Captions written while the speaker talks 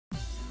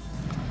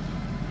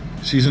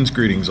Season's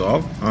greetings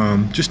all.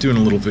 Just doing a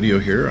little video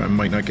here. I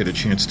might not get a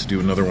chance to do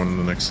another one in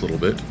the next little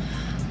bit.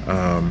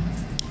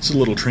 It's a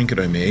little trinket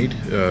I made,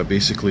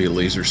 basically a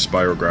laser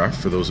spirograph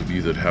for those of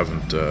you that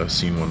haven't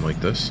seen one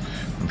like this.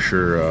 I'm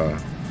sure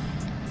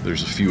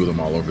there's a few of them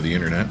all over the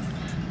internet,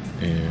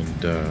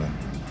 and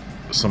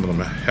some of them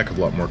a heck of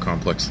a lot more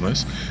complex than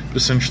this. But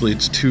essentially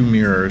it's two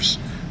mirrors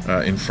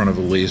in front of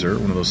a laser,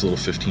 one of those little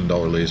 $15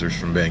 lasers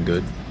from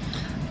Banggood.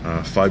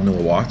 5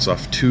 milliwatts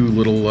off two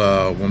little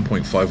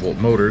 1.5 volt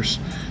motors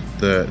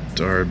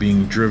that are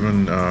being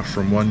driven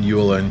from one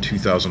ULN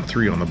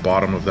 2003 on the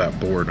bottom of that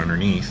board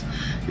underneath.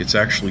 It's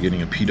actually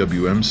getting a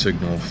PWM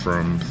signal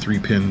from 3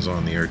 pins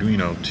on the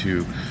Arduino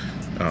to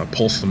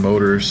pulse the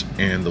motors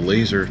and the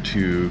laser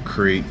to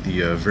create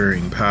the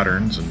varying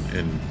patterns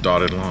and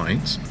dotted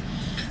lines.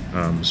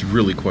 It's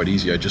really quite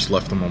easy. I just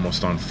left them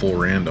almost on full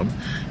random,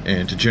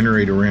 and to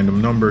generate a random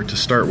number to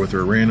start with, or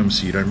a random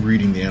seed, I'm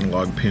reading the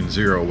analog pin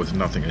 0 with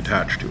nothing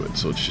attached to it,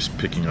 so it's just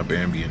picking up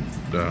ambient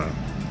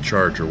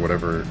charge or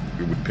whatever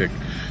it would pick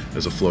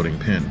as a floating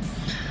pin.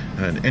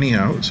 And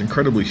anyhow, it's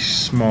incredibly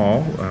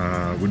small,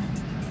 would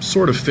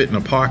sort of fit in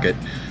a pocket,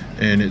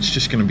 and it's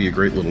just going to be a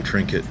great little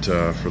trinket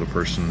for the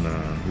person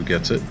who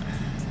gets it.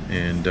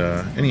 And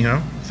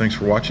anyhow, thanks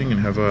for watching and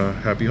have a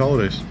happy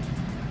holidays.